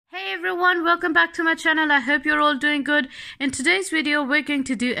everyone, welcome back to my channel. I hope you're all doing good. In today's video, we're going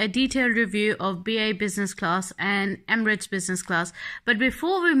to do a detailed review of BA Business Class and Emirates Business Class. But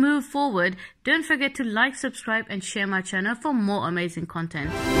before we move forward, don't forget to like, subscribe and share my channel for more amazing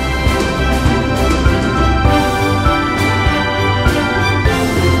content.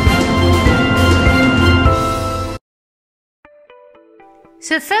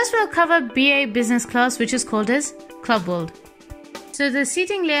 So first we'll cover BA Business Class, which is called as Club World. So the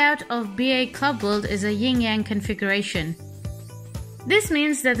seating layout of BA Club World is a yin-yang configuration. This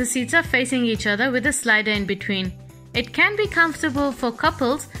means that the seats are facing each other with a slider in between. It can be comfortable for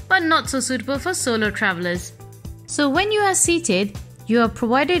couples but not so suitable for solo travelers. So when you are seated, you are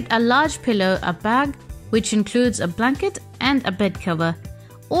provided a large pillow, a bag which includes a blanket and a bed cover,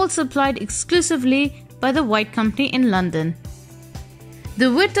 all supplied exclusively by the White Company in London.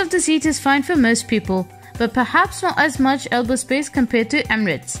 The width of the seat is fine for most people, but perhaps not as much elbow space compared to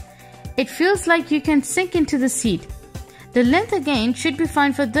Emirates. It feels like you can sink into the seat. The length again should be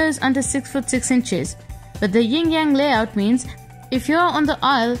fine for those under 6 foot 6 inches, but the yin-yang layout means if you are on the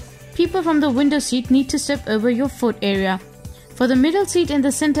aisle, people from the window seat need to step over your foot area. For the middle seat in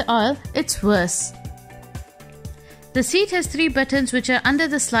the center aisle, it's worse. The seat has 3 buttons which are under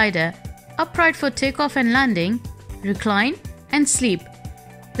the slider: upright for takeoff and landing, recline and sleep.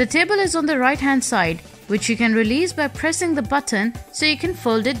 The table is on the right hand side, which you can release by pressing the button so you can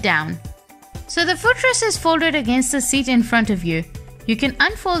fold it down. So the footrest is folded against the seat in front of you. You can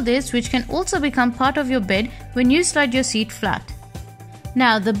unfold this, which can also become part of your bed when you slide your seat flat.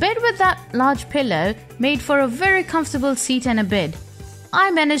 Now the bed with that large pillow made for a very comfortable seat and a bed. I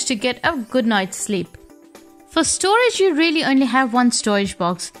managed to get a good night's sleep. For storage, you really only have one storage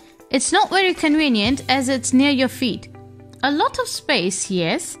box. It's not very convenient as it's near your feet. A lot of space,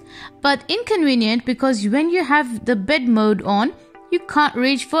 yes, but inconvenient because when you have the bed mode on, you can't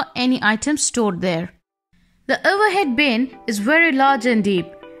reach for any items stored there. The overhead bin is very large and deep,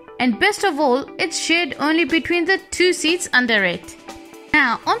 and best of all, it's shared only between the 2 seats under it.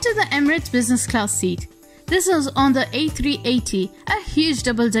 Now onto the Emirates Business Class seat. This is on the A380, a huge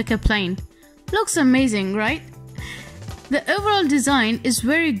double-decker plane. Looks amazing, right? The overall design is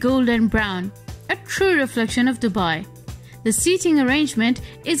very gold and brown, a true reflection of Dubai. The seating arrangement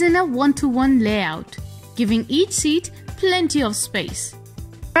is in a 1-to-1 layout, giving each seat plenty of space.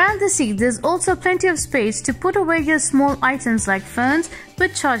 Around the seat, there's also plenty of space to put away your small items like phones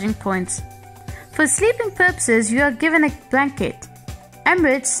with charging points. For sleeping purposes, you are given a blanket.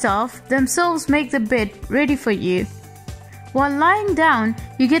 Emirates staff themselves make the bed ready for you. While lying down,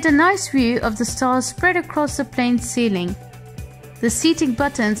 you get a nice view of the stars spread across the plane's ceiling. The seating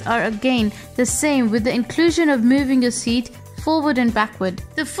buttons are again the same, with the inclusion of moving your seat forward and backward.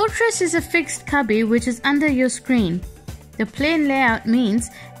 The footrest is a fixed cubby which is under your screen. The plain layout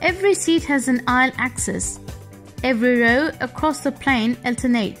means every seat has an aisle access. Every row across the plane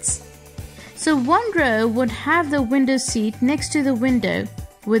alternates. So one row would have the window seat next to the window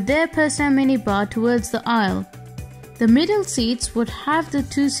with their personal minibar towards the aisle. The middle seats would have the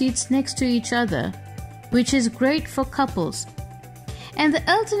 2 seats next to each other, which is great for couples. And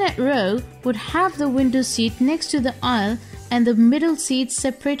the alternate row would have the window seat next to the aisle and the middle seats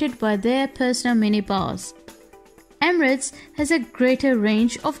separated by their personal minibars. Emirates has a greater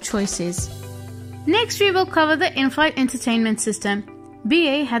range of choices. Next, we will cover the in-flight entertainment system.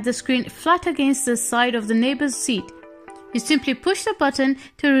 BA had the screen flat against the side of the neighbor's seat. You simply push the button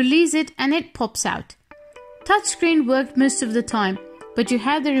to release it and it pops out. Touchscreen worked most of the time, but you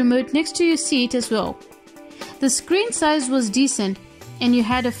had the remote next to your seat as well. The screen size was decent, and you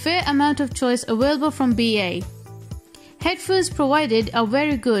had a fair amount of choice available from BA. Headphones provided are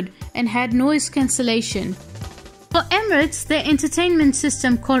very good and had noise cancellation. For Emirates, their entertainment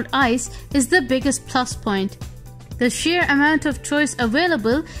system called ICE is the biggest plus point. The sheer amount of choice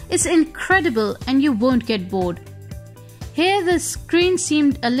available is incredible and you won't get bored. Here the screen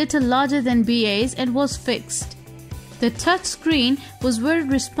seemed a little larger than BA's and was fixed. The touch screen was very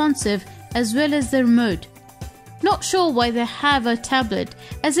responsive as well as the remote. Not sure why they have a tablet,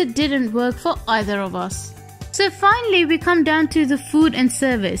 as it didn't work for either of us. So finally we come down to the food and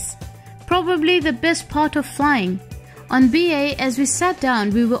service. Probably the best part of flying. On BA, as we sat down,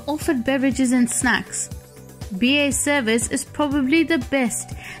 we were offered beverages and snacks. BA service is probably the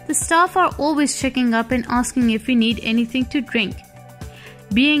best. The staff are always checking up and asking if we need anything to drink.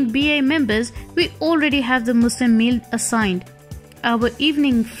 Being BA members, we already have the Muslim meal assigned. Our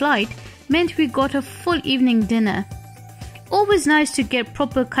evening flight meant we got a full evening dinner. Always nice to get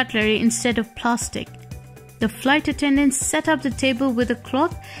proper cutlery instead of plastic. The flight attendants set up the table with a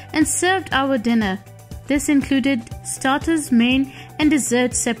cloth and served our dinner. This included starters, main and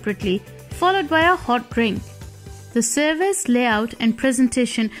dessert separately, followed by a hot drink. The service, layout and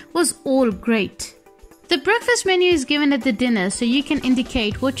presentation was all great. The breakfast menu is given at the dinner, so you can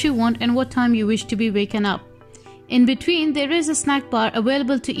indicate what you want and what time you wish to be waken up. In between, there is a snack bar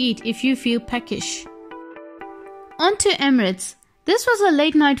available to eat if you feel peckish. On to Emirates. This was a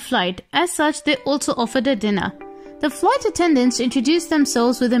late night flight. As such, they also offered a dinner. The flight attendants introduced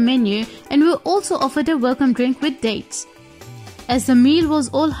themselves with a menu and were also offered a welcome drink with dates. As the meal was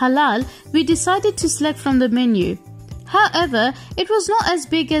all halal, we decided to select from the menu. However, it was not as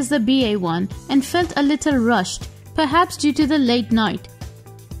big as the BA one and felt a little rushed, perhaps due to the late night.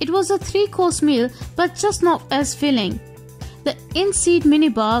 It was a 3-course meal, but just not as filling. The in-seat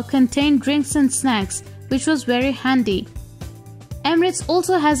minibar contained drinks and snacks, which was very handy. Emirates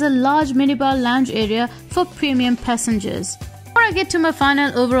also has a large minibar lounge area for premium passengers. Before I get to my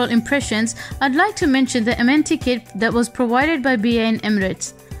final overall impressions, I'd like to mention the amenity kit that was provided by BA and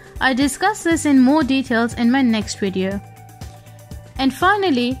Emirates. I discuss this in more details in my next video. And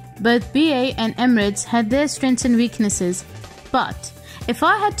finally, both BA and Emirates had their strengths and weaknesses, but if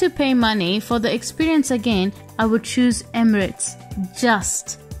I had to pay money for the experience again, I would choose Emirates.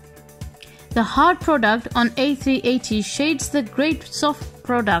 The hard product on A380 shades the great soft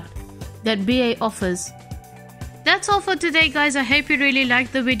product that BA offers. That's all for today, guys. I hope you really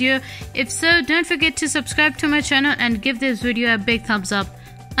liked the video. If so, don't forget to subscribe to my channel and give this video a big thumbs up.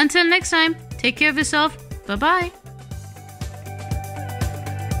 Until next time, take care of yourself. Bye bye.